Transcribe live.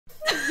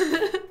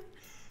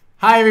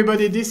Hi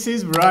everybody, this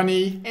is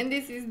Ronny. And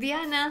this is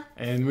Diana.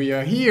 And we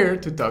are here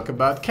to talk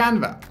about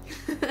Canva.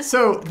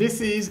 So this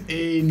is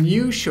a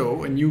new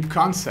show, a new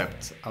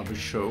concept of a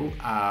show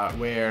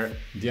where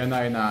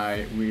Diana and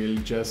I will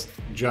just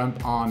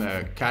jump on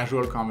a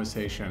casual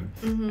conversation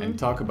and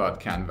talk about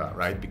Canva,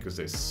 right? Because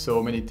there's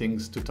so many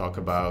things to talk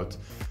about.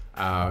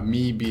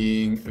 Me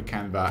being a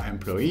Canva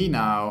employee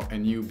now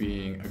and you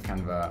being a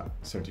Canva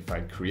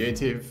certified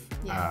creative.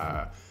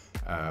 Yes.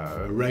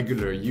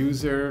 Regular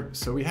user.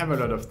 So we have a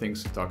lot of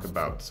things to talk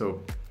about.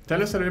 So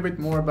tell us a little bit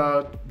more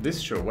about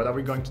this show. What are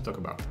we going to talk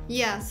about?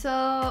 Yeah,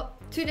 so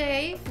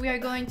today we are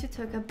going to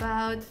talk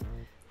about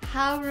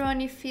how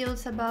Ronny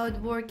feels about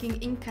working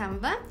in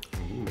Canva.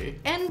 Ooh.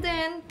 And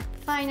then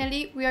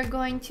finally we are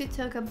going to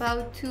talk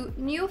about 2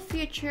 new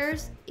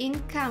features in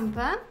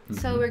Canva.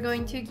 So we're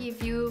going to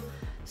give you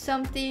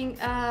something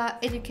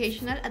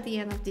educational at the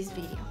end of this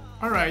video.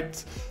 All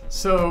right,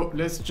 so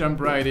let's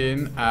jump right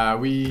in.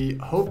 We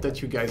hope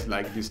that you guys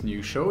like this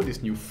new show,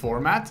 this new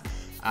format.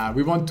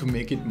 We want to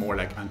make it more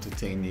like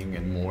entertaining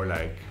and more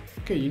like,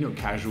 okay, you know,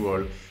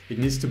 casual. It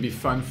needs to be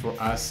fun for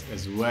us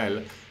as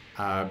well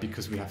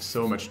because we have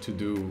so much to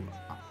do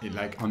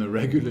like on a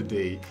regular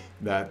day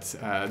that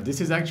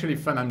this is actually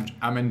fun.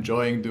 I'm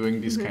enjoying doing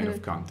this kind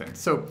of content.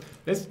 So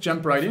let's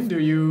jump right in. Do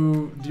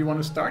you want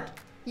to start?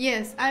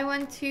 Yes, I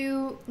want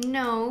to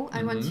know,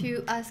 I want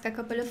to ask a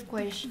couple of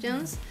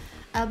questions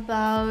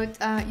about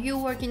you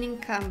working in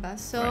Canva.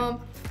 So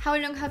how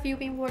long have you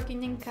been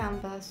working in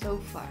Canva so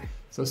far?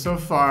 So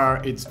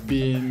far it's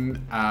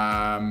been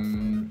a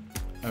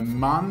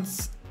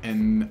month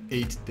and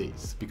 8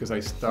 days because I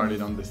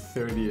started on the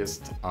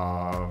 30th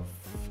of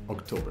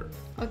October.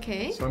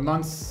 Okay. So a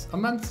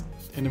month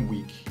and a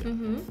week. Yeah.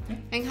 Yeah.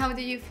 And how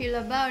do you feel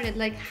about it?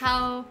 Like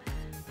how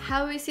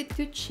is it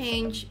to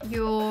change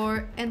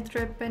your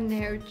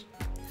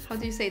how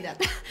do you say that?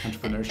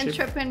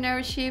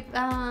 Entrepreneurship,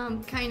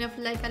 kind of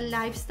like a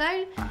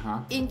lifestyle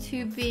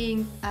into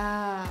being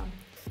an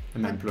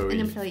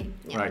employee.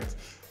 Yeah. Right.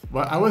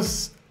 Well, I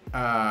was,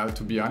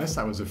 to be honest,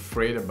 I was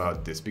afraid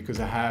about this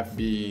because I have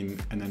been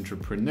an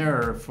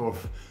entrepreneur for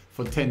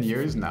 10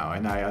 years now,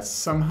 and I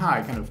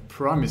somehow kind of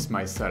promised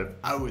myself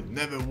I would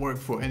never work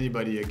for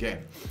anybody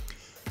again.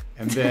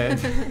 And then,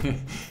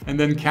 and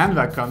then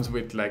Canva comes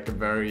with like a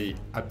very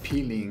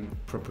appealing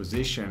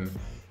proposition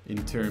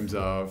in terms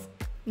of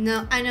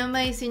an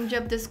amazing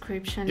job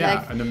description. Yeah,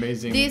 like, an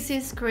amazing. This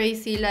is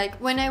crazy. Like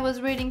when I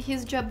was reading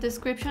his job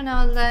description,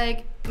 I was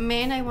like,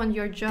 man, I want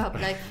your job.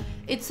 Like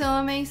it's so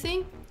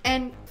amazing.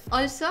 And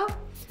also,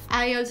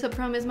 I also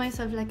promised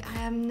myself like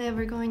I am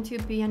never going to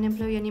be an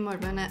employee anymore.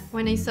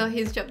 When I saw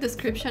his job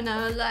description,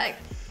 I was like.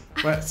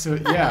 Well, so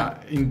yeah,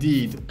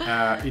 indeed,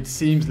 it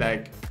seems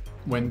like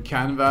when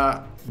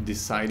Canva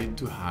decided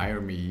to hire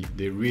me,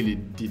 they really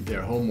did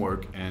their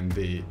homework and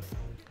they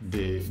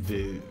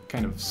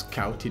kind of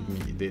scouted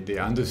me. They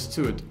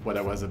understood what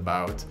I was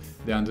about.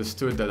 They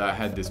understood that I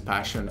had this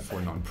passion for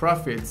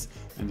nonprofits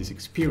and this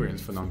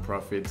experience for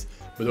nonprofits,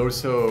 but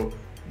also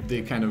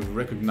they kind of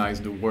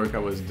recognized the work I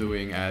was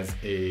doing as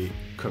a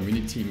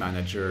community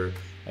manager,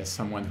 as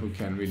someone who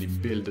can really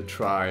build a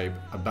tribe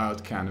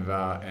about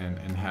Canva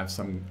and have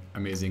some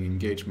amazing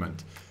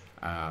engagement.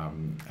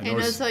 And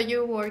also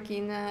you work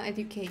in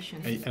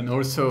education. And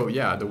also,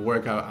 yeah, the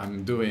work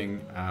I'm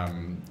doing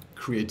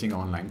creating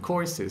online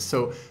courses.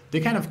 So they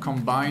kind of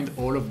combined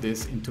all of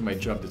this into my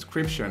job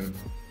description,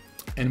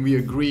 and we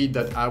agreed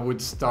that I would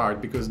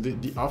start because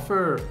the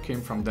offer came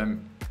from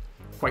them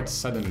quite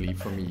suddenly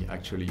for me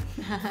actually,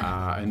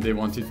 and they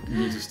wanted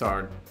me to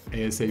start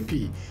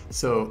ASAP.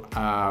 So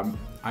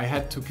I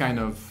had to kind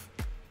of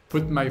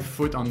put my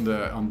foot on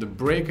the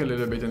brake a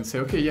little bit and say,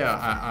 okay, yeah,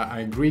 I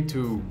agreed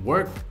to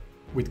work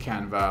with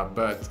Canva,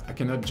 but I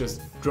cannot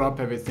just drop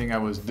everything I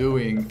was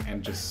doing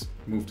and just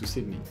move to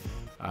Sydney.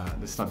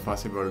 It's not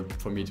possible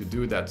for me to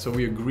do that. So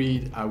we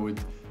agreed I would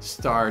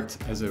start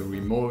as a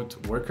remote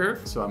worker.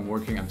 So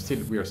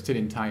we are still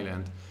in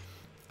Thailand,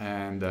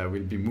 and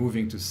we'll be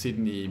moving to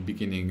Sydney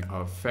beginning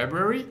of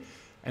February.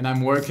 And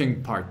I'm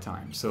working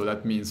part-time. So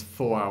that means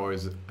 4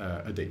 hours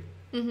a day.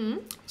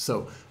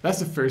 So that's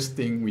the first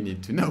thing we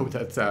need to know,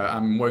 that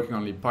I'm working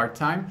only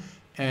part-time,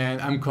 and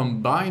I'm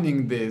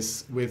combining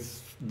this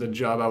with the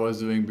job I was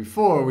doing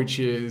before, which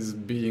is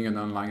being an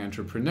online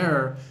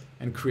entrepreneur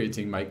and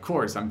creating my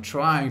course. I'm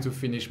trying to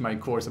finish my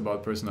course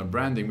about personal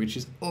branding, which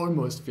is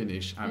almost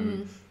finished.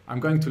 I'm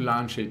going to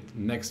launch it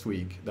next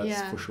week,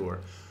 that's for sure.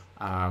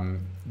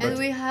 And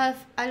we have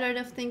a lot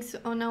of things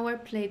on our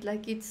plate.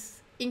 Like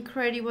it's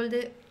incredible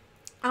the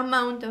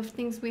amount of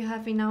things we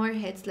have in our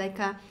heads. Like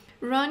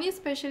Ronny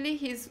especially,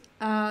 he's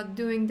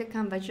doing the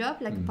Canva job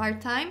like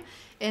part-time,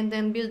 and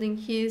then building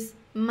his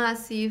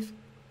massive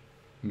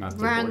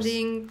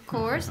branding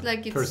course.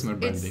 Like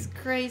it's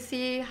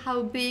crazy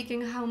how big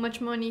and how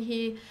much money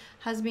he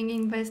has been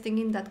investing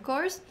in that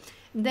course.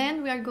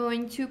 Then we are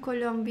going to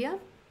Colombia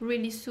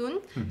really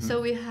soon, so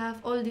we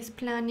have all this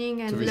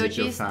planning and logistics.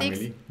 Your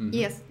family.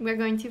 Yes, we're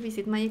going to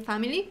visit my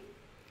family.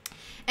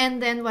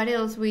 And then what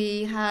else?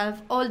 We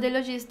have all the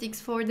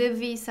logistics for the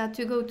visa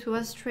to go to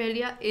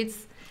Australia.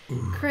 It's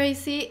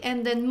crazy.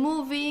 And then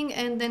moving,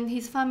 and then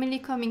his family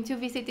coming to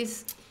visit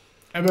is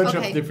a bunch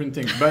of different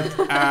things. But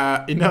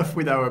enough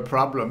with our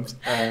problems.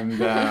 And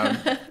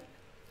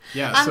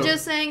yeah, I'm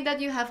just saying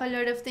that you have a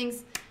lot of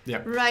things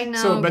right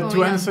now. So, but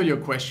to answer your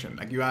question,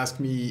 like you asked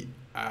me,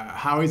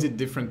 how is it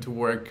different to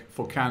work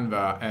for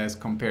Canva as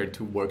compared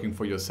to working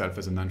for yourself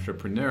as an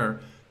entrepreneur?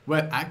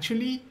 Well,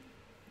 actually,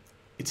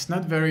 it's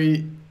not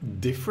very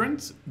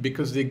different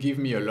because they give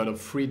me a lot of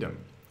freedom.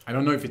 I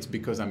don't know if it's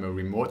because I'm a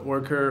remote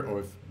worker or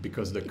if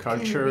because the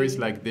culture is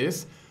like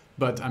this,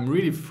 but I'm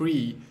really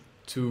free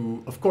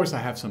to, of course, I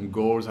have some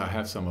goals, I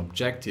have some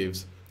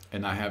objectives,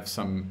 and I have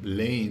some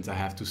lanes I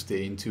have to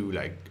stay into,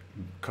 like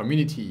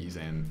communities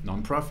and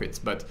nonprofits,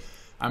 but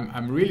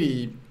I'm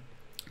really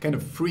kind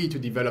of free to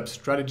develop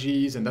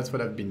strategies, and that's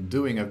what I've been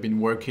doing. I've been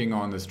working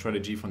on a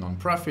strategy for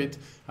nonprofit.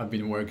 I've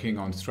been working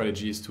on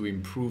strategies to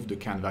improve the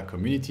Canva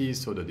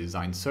communities, so the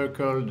design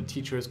circle, the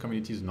teachers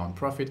communities,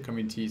 nonprofit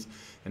communities,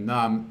 and now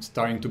I'm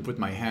starting to put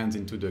my hands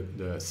into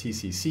the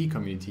CCC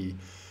community.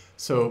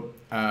 So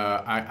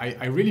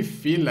I really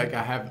feel like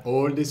I have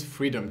all this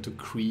freedom to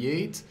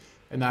create,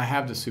 and I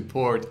have the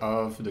support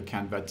of the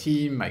Canva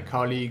team, my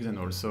colleagues, and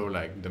also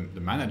like the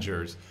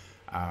managers.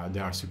 They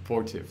are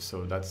supportive,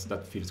 so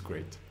that feels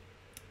great.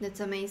 That's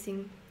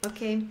amazing.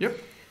 Okay. Yep.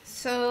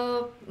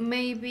 So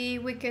maybe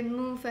we can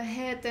move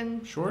ahead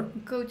and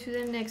go to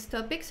the next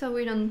topic, so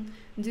we don't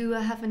do a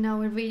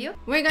half-an-hour video.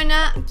 We're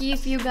gonna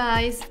give you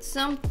guys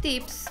some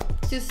tips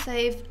to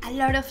save a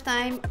lot of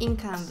time in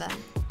Canva.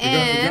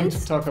 We're going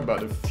to talk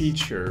about a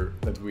feature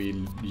that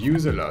we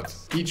use a lot.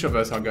 Each of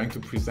us are going to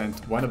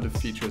present one of the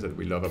features that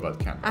we love about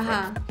Canva.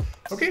 Right?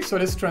 Okay, so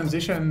let's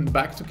transition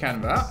back to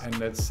Canva, and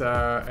let's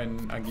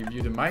and I give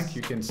you the mic.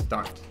 You can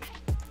start.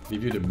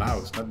 Give you the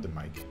mouse, not the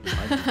mic.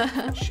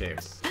 The mic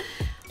shared.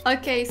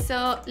 Okay,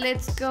 so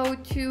let's go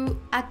to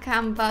a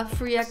Canva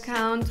free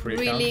account,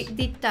 really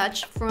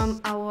detached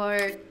from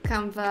our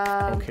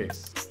Canva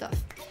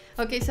stuff.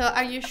 Okay, so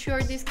are you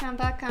sure this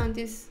Canva account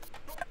is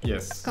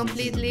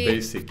completely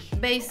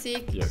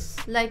basic? Yes.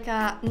 Like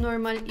a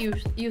normal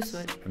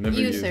user. I never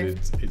use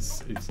it.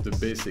 It's the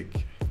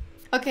basic.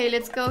 Okay,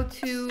 let's go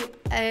to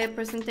a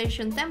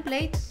presentation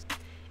template,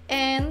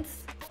 and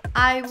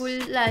I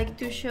would like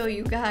to show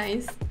you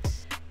guys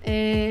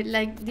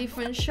like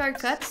different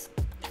shortcuts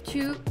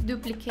to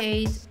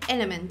duplicate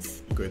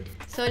elements. Good.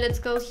 So let's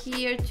go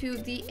here to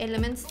the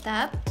Elements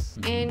tab,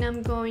 and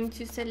I'm going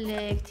to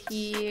select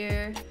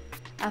here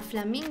a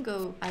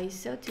flamingo I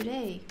saw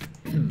today.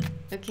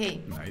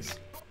 Okay. Nice.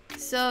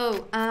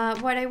 So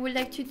what I would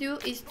like to do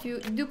is to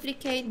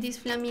duplicate this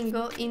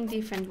flamingo in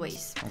different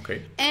ways.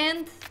 Okay.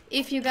 And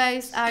if you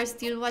guys are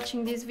still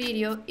watching this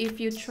video, if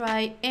you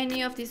try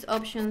any of these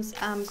options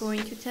I'm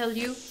going to tell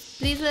you,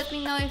 please let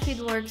me know if it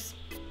works.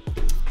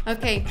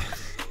 Okay.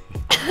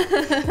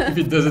 If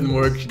it doesn't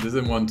work, she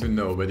doesn't want to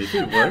know, but if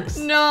it works...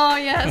 No,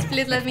 yes,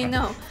 please let me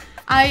know.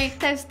 I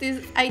test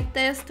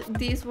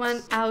this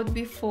one out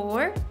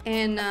before,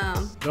 and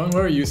don't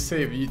worry, you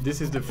save.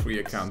 This is the free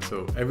account,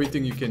 so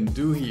everything you can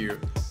do here,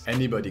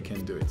 anybody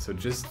can do it. So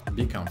just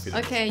be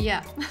confident. Okay,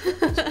 yeah.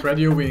 Spread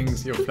your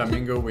wings, your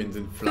flamingo wings,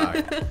 and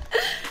fly.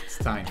 It's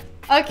time.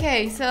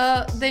 Okay,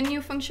 so the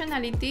new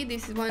functionality,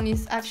 this one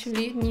is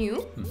actually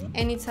new,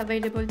 and it's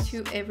available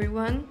to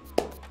everyone.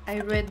 I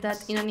read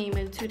that in an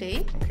email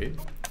today. Okay.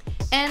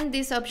 And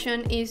this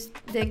option is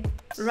the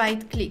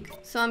right click.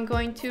 So I'm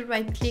going to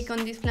right click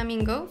on this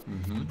flamingo,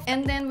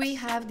 and then we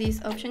have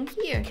this option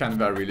here.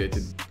 Canva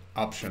related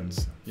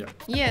options. Yeah.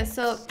 Yeah,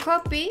 so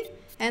copy,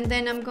 and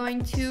then I'm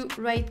going to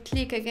right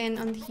click again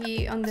on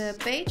the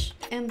page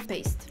and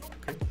paste.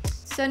 Okay.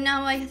 So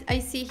now I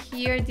see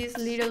here this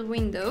little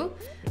window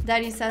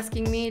that is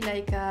asking me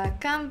like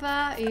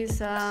Canva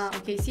is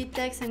okay, see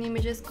text and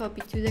images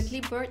copied to the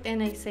clipboard,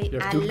 and I say you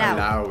have to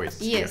allow it.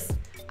 Yes. Yeah.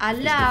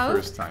 Allow,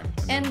 the first time.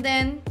 And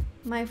then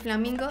my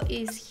flamingo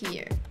is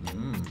here.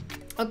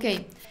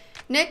 Okay,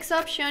 next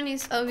option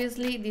is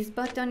obviously this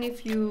button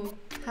if you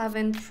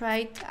haven't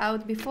tried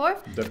out before.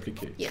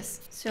 Duplicate. Yes,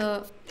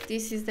 so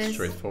this is the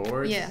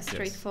straightforward. Yeah,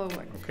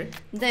 straightforward. Yes. Okay.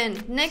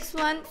 Then next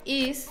one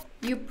is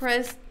you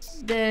press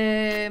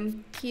the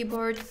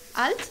keyboard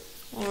Alt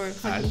or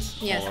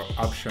Alt or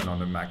Option on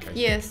the Mac.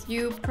 Yes,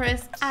 you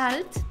press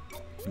Alt,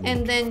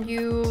 and then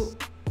you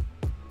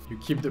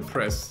keep the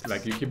press,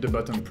 like you keep the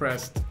button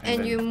pressed,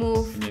 and then you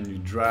move, and then you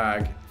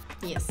drag.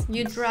 Yes,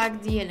 you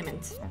drag the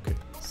element. Okay.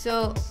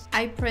 So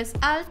I press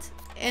Alt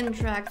and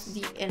drag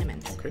the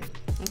element. Okay.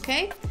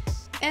 Okay,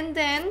 and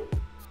then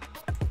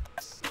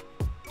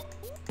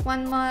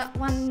one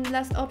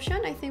last option.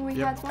 I think we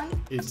had one.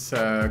 It's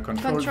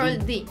Control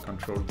D.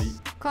 Control D.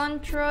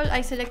 Control.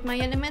 I select my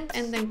element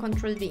and then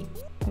Control D.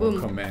 Boom.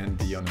 Or Command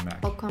D on the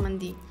Mac. Or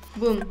Command D.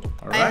 Boom.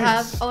 All right. I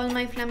have all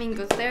my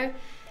flamingos there.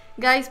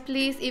 Guys,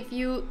 please, if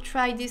you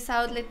try this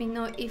out, let me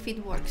know if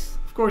it works.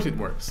 Of course it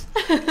works.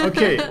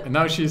 Okay, and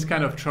now she's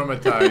kind of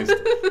traumatized.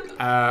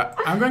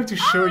 I'm going to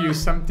show you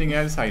something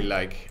else I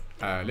like.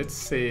 Let's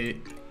say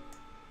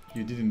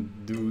you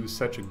didn't do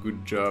such a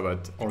good job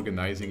at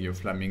organizing your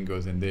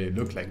flamingos and they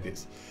look like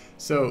this.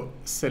 So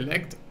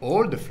select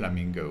all the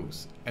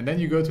flamingos and then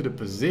you go to the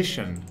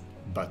position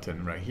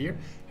button right here,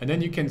 and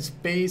then you can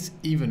space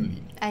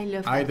evenly. I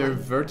love that either one.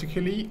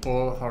 Vertically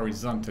or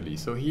horizontally.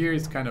 So here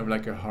is kind of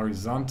like a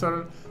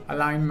horizontal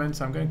alignment,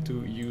 so I'm going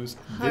to use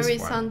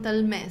horizontal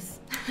this one. mess.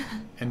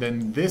 And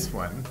then this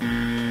one.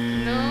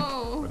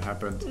 No. What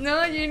happened?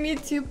 No, you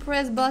need to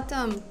press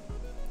bottom.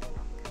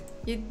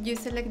 You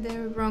select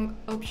the wrong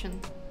option.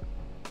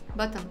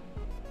 Bottom.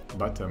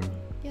 Bottom.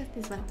 Yes,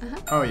 this one.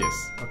 Oh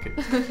yes, okay.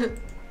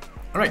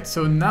 All right,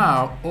 so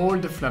now all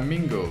the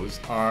flamingos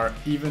are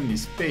evenly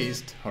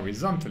spaced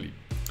horizontally.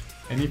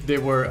 And if they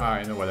were,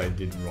 I know what I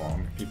did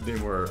wrong. If they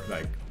were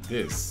like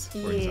this,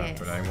 for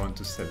example, I want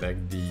to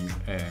select these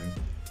and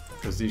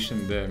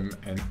position them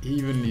and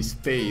evenly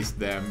space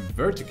them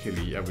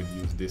vertically, I would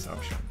use this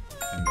option.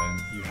 And then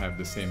you have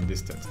the same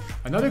distance.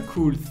 Another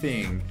cool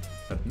thing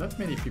that not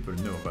many people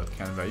know about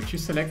Canva, if you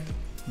select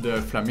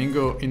the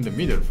flamingo in the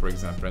middle, for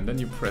example, and then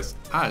you press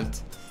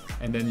Alt,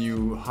 and then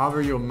you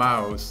hover your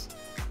mouse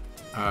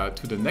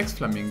to the next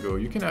flamingo,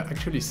 you can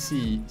actually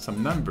see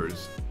some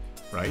numbers,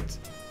 right?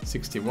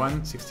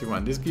 61,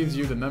 61. This gives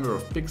you the number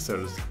of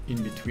pixels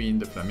in between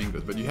the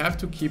flamingos, but you have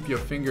to keep your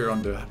finger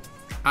on the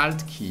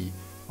Alt key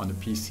on the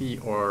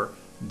PC or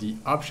the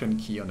Option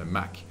key on the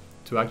Mac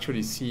to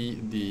actually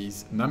see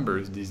these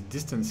numbers, these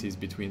distances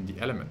between the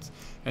elements.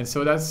 And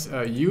so that's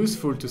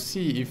useful to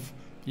see if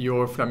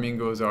your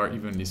flamingos are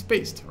evenly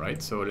spaced,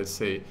 right? So let's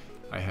say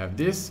I have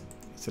this,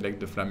 select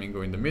the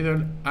flamingo in the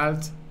middle,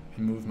 Alt,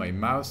 and move my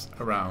mouse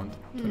around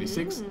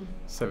 26,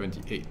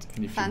 78.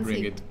 And if you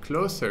bring it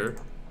closer,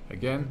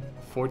 again,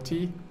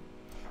 40.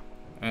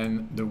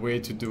 And the way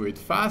to do it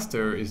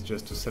faster is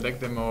just to select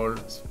them all,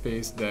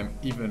 space them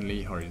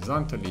evenly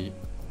horizontally,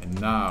 and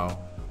now,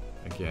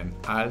 again,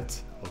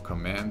 Alt or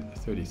Command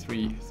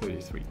 33,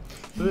 33.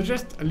 So that's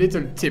just a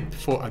little tip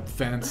for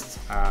advanced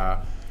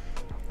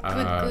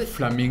good.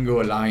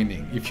 flamingo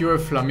lining. If you're a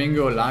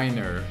flamingo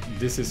liner,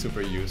 this is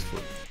super useful.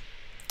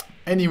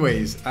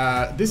 Anyways,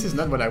 this is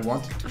not what I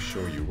wanted to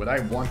show you. What I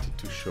wanted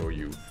to show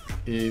you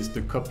is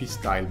the copy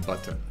style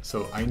button.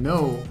 So I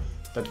know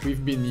that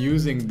we've been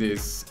using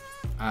this,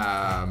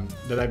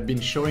 that I've been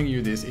showing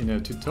you this in a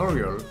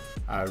tutorial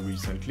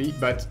recently,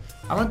 but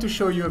I want to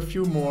show you a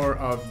few more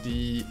of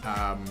the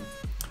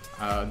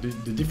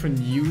different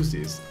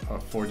uses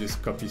for this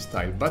copy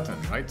style button,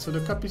 right? So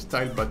the copy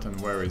style button,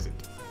 where is it?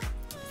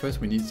 First,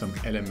 we need some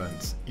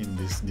elements in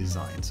this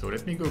design. So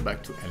let me go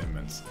back to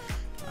elements.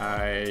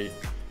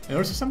 And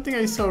also something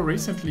I saw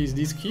recently is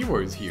these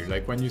keywords here.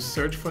 Like when you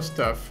search for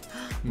stuff,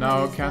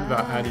 now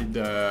Canva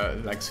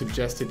added like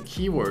suggested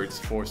keywords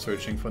for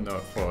searching for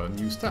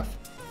new stuff.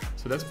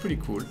 So that's pretty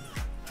cool.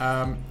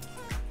 I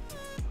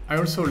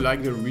also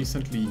like the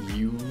recently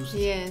used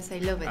yes, I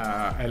love it.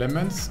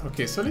 Elements.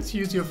 Okay, so let's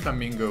use your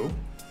flamingo.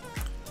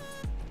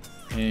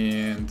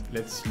 And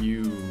let's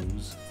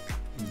use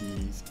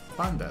these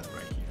pandas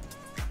right here.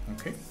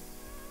 Okay.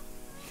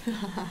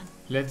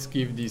 Let's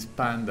give these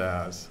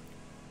pandas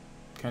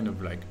kind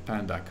of like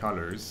panda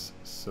colors.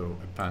 So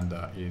a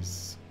panda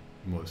is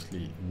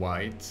mostly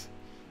white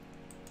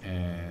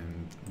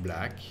and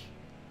black,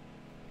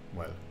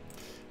 well,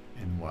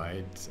 and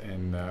white,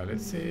 and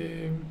let's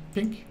say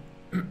pink.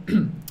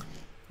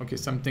 Okay,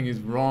 something is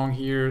wrong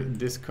here.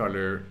 This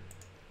color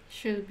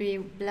should be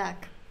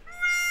black.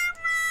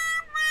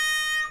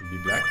 Should be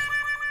black?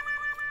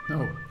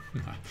 No.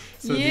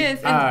 So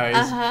yes, the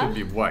eyes should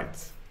be white.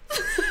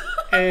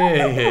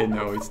 Hey,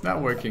 no, it's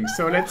not working.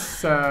 So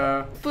let's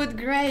put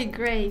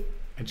gray.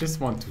 I just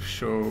want to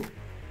show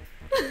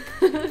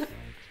okay,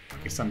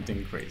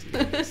 something crazy.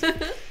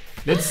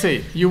 Let's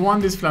say you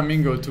want this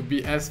flamingo to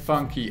be as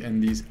funky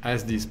and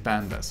as these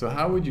pandas. So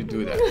how would you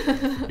do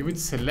that? You would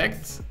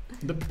select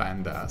the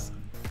pandas,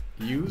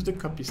 use the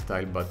copy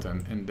style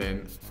button, and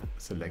then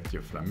select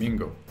your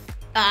flamingo.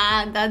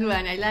 Ah, that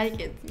one, I like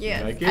it.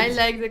 Yes, like it? I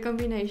like the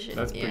combination.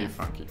 That's pretty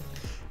funky.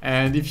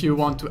 And if you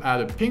want to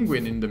add a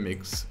penguin in the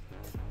mix,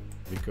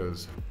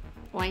 because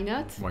why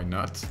not? Why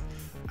not?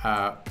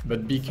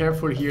 But be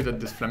careful here that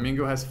this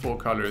flamingo has 4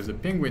 colors. The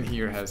penguin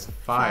here has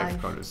 5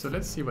 colors. So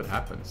let's see what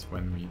happens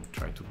when we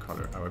try to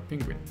color our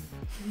penguin.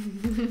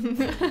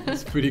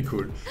 It's pretty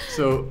cool.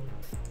 So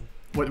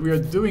what we are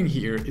doing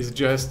here is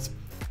just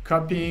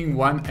copying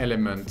one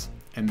element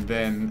and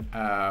then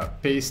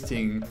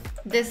pasting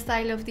the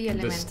style of the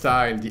element.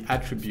 The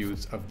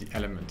attributes of the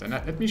element. And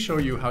let me show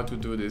you how to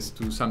do this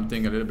to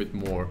something a little bit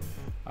more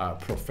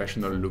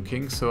professional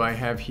looking. So I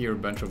have here a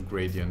bunch of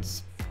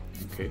gradients,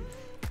 okay,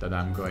 that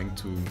I'm going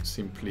to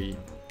simply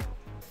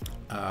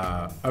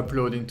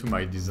upload into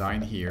my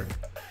design here.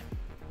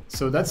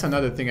 So that's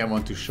another thing I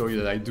want to show you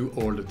that I do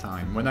all the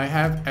time. When I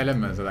have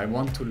elements that I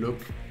want to look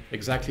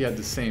exactly at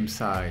the same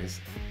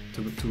size,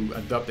 to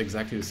adopt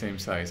exactly the same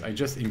size, I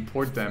just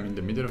import them in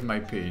the middle of my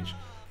page.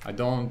 I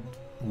don't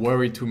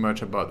worry too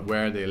much about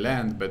where they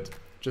land, but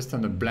just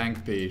on a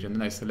blank page, and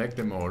then I select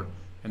them all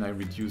and I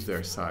reduce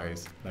their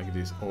size like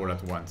this all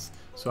at once.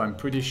 So I'm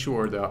pretty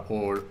sure they are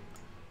all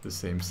the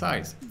same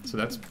size. So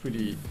that's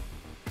pretty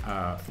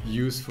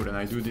useful, and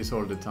I do this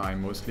all the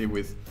time, mostly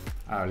with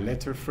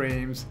letter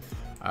frames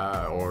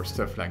or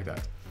stuff like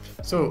that.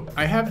 So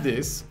I have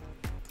this,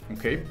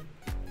 okay,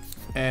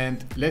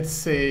 and let's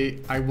say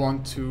I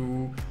want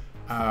to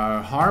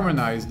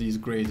harmonize these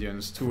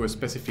gradients to a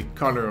specific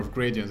color of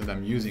gradients that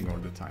I'm using all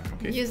the time.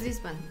 Okay. Use this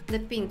one, the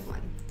pink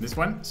one. This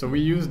one. So we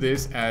use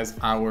this as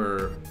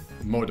our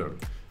model.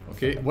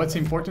 Okay. What's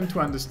important to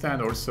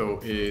understand also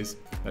is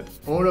that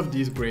all of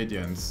these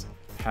gradients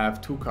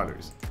have two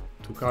colors.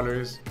 Two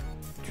colors.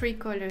 Three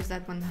colors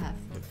that one has.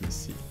 Let me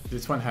see.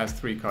 This one has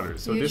three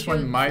colors. So this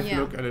one might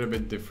look a little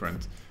bit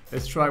different.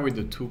 Let's try with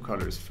the two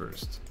colors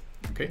first.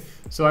 Okay,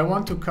 so I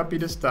want to copy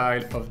the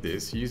style of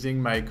this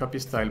using my copy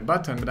style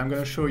button, but I'm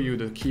going to show you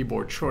the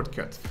keyboard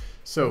shortcut.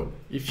 So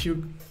if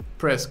you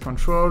press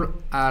Ctrl,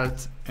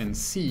 Alt, and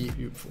C,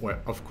 well,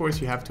 of course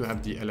you have to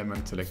have the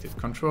element selected.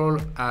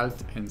 Ctrl,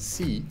 Alt, and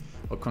C,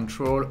 or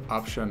Ctrl,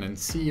 Option, and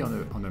C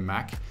on a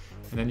Mac,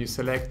 and then you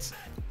select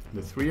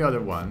the three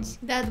other ones.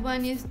 That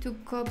one is to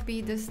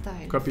copy the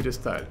style. Copy the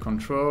style.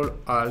 Ctrl,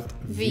 Alt,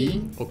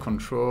 V, or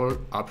Ctrl,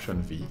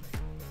 Option, V.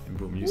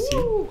 Boom, you see,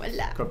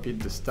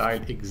 copied the style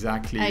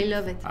exactly. I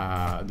love it.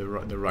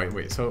 The right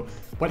way. So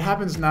what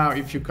happens now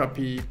if you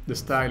copy the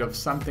style of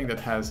something that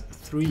has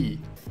three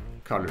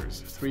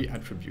colors, three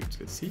attributes?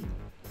 Let's see.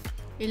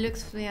 It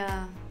looks,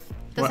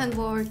 doesn't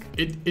work.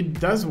 It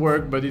does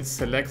work, but it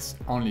selects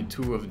only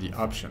two of the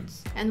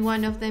options. And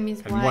one of them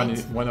is white.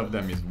 One of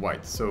them is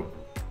white. So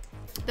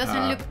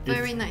doesn't look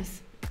very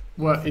nice.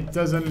 Well, it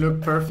doesn't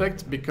look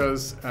perfect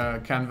because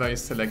Canva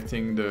is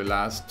selecting the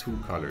last two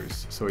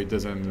colors. So it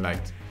doesn't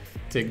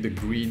take the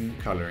green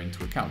color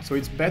into account. So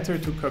it's better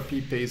to copy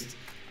paste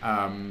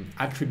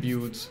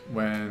attributes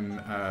when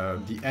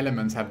the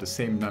elements have the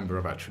same number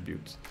of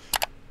attributes.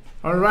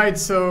 All right,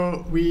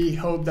 so we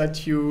hope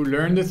that you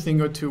learned a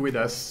thing or two with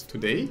us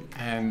today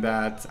and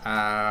that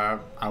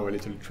our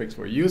little tricks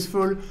were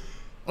useful.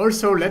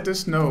 Also, let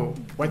us know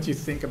what you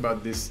think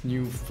about this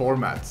new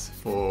format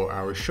for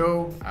our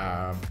show.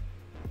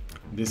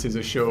 This is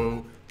a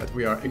show that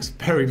we are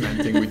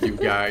experimenting with you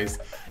guys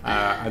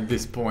at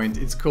this point.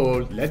 It's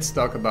called Let's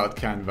Talk About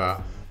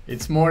Canva.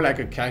 It's more like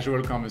a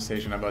casual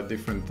conversation about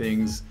different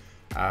things,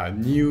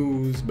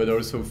 news, but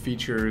also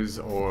features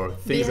or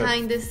things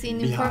behind the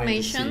scenes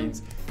information.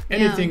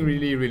 Anything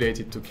really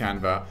related to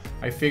Canva.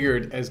 I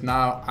figured as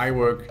now I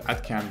work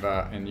at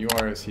Canva and you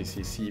are a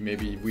CCC,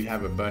 maybe we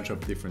have a bunch of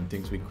different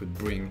things we could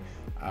bring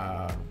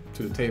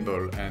to the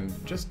table and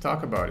just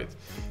talk about it.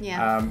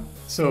 Yeah.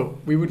 So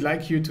we would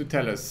like you to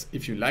tell us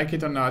if you like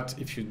it or not.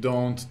 If you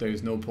don't, there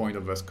is no point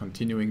of us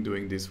continuing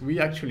doing this. We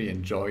actually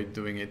enjoyed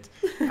doing it,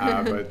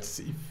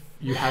 but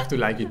you have to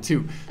like it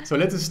too. So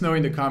let us know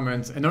in the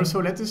comments, and also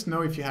let us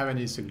know if you have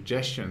any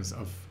suggestions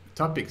of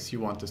topics you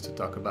want us to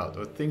talk about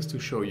or things to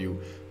show you,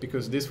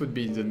 because this would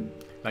be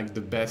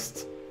the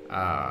best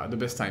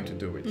time to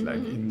do it. Like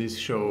in this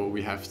show,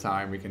 we have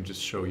time, we can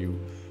just show you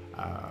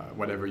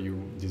whatever you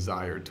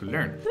desire to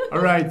learn. All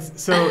right,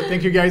 so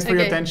thank you guys for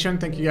your attention.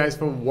 Thank you guys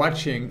for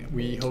watching.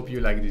 We hope you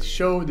like this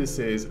show. This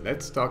is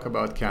Let's Talk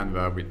About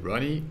Canva with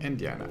Ronny and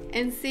Diana.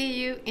 And see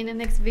you in the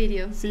next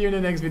video. See you in the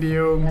next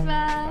video. Bye-bye.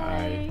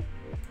 Bye.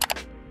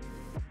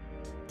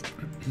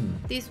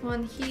 This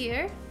one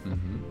here.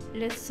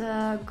 Let's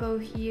go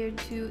here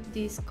to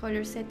this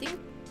color setting.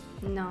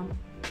 No.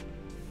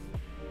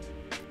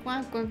 For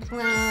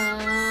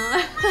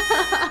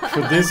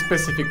this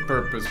specific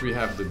purpose, we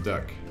have the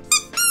duck.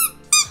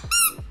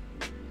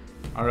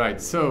 All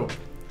right, so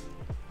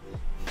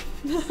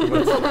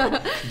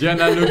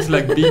Diana looks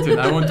like beaten.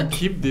 I want to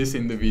keep this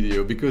in the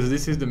video because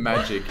this is the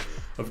magic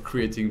of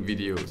creating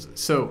videos.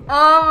 So,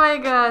 oh my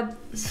god.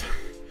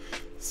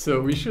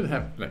 So we should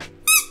have like.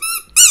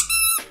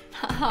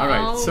 All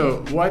right,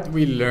 so what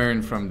we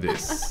learned from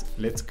this,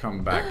 let's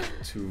come back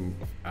to...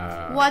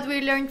 What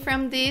we learned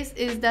from this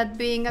is that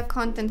being a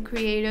content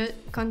creator,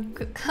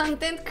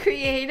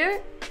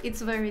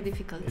 it's very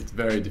difficult. It's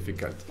very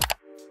difficult.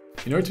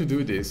 In order to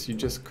do this, you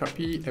just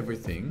copy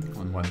everything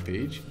on one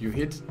page, you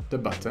hit the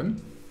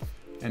button,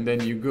 and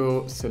then you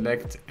go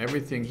select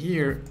everything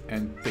here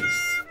and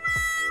paste.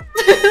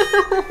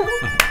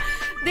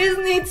 This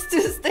needs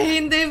to stay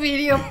in the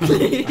video,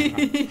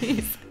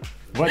 please.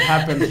 What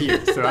happened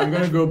here? So I'm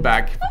going to go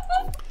back.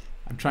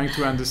 I'm trying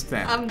to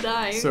understand. I'm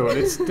dying. So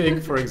let's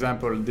take, for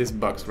example, this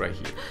box right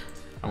here.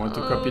 I want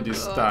to copy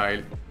this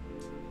style